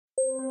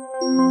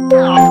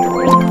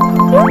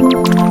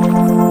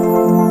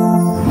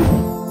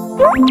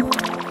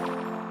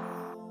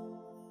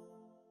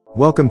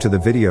Welcome to the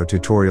video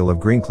tutorial of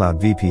GreenCloud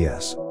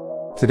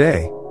VPS.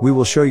 Today, we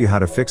will show you how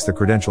to fix the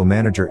Credential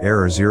Manager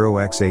error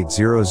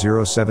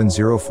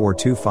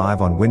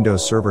 0x80070425 on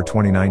Windows Server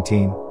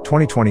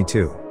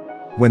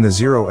 2019-2022. When the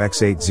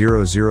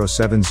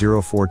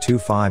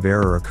 0x80070425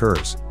 error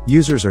occurs,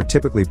 users are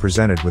typically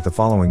presented with the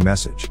following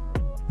message.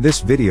 This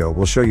video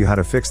will show you how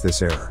to fix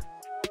this error.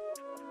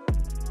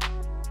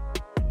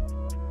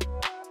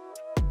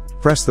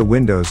 Press the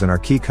Windows and our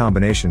key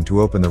combination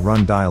to open the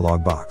Run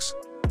dialog box.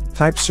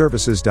 Type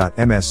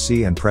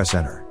services.msc and press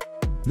Enter.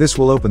 This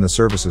will open the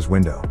Services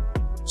window.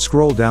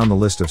 Scroll down the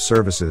list of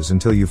services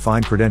until you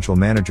find Credential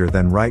Manager,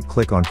 then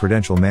right-click on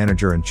Credential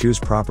Manager and choose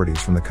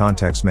Properties from the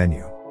context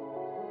menu.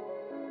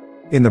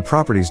 In the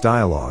Properties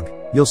dialog,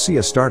 you'll see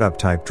a Startup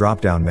Type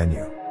drop-down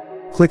menu.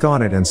 Click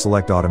on it and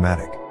select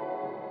Automatic.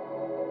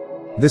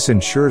 This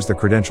ensures the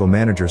Credential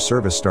Manager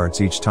service starts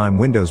each time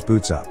Windows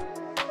boots up.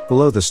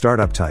 Below the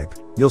Startup Type,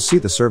 you'll see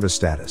the service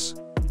status.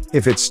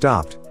 If it's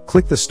stopped,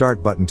 click the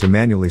Start button to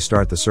manually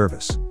start the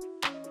service.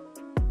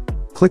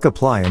 Click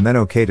Apply and then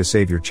OK to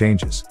save your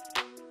changes.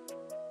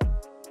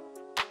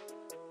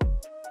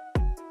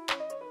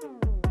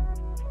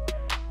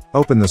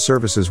 Open the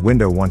Services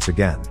window once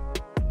again.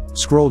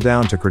 Scroll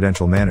down to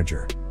Credential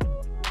Manager.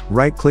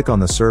 Right-click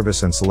on the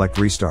service and select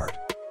Restart.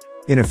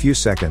 In a few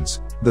seconds,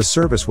 the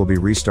service will be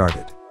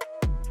restarted.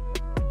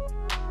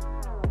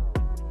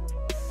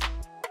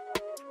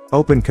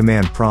 Open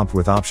Command Prompt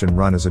with option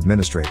Run as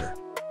Administrator.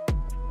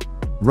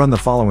 Run the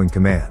following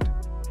command.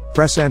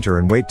 Press Enter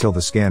and wait till the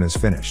scan is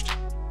finished.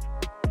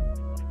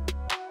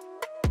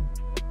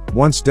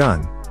 Once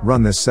done,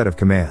 run this set of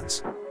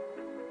commands.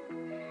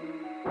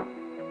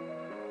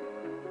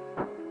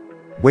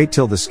 Wait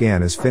till the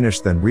scan is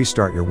finished, then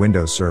restart your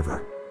Windows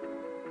server.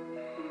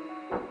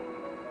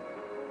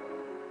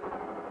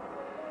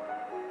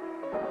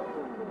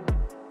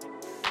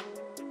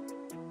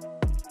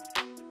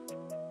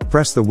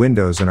 Press the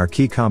Windows and our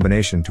key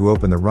combination to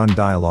open the Run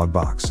dialog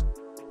box.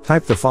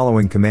 Type the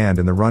following command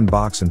in the Run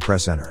box and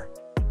press Enter.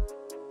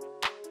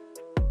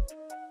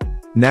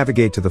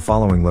 Navigate to the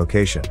following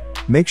location.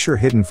 Make sure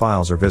hidden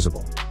files are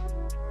visible.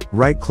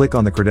 Right-click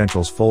on the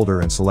Credentials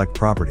folder and select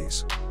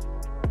Properties.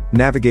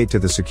 Navigate to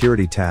the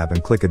Security tab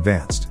and click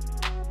Advanced.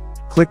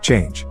 Click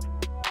Change.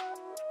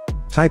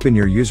 Type in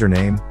your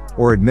username,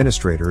 or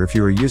administrator if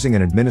you are using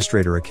an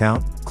administrator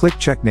account, click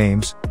Check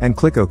Names, and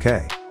click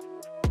OK.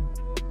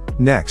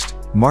 Next,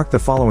 mark the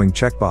following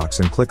checkbox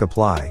and click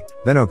Apply,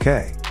 then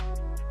OK.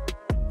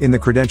 In the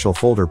Credential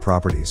folder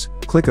Properties,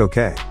 click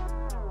OK.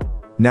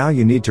 Now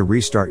you need to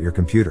restart your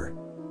computer.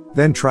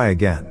 Then try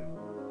again.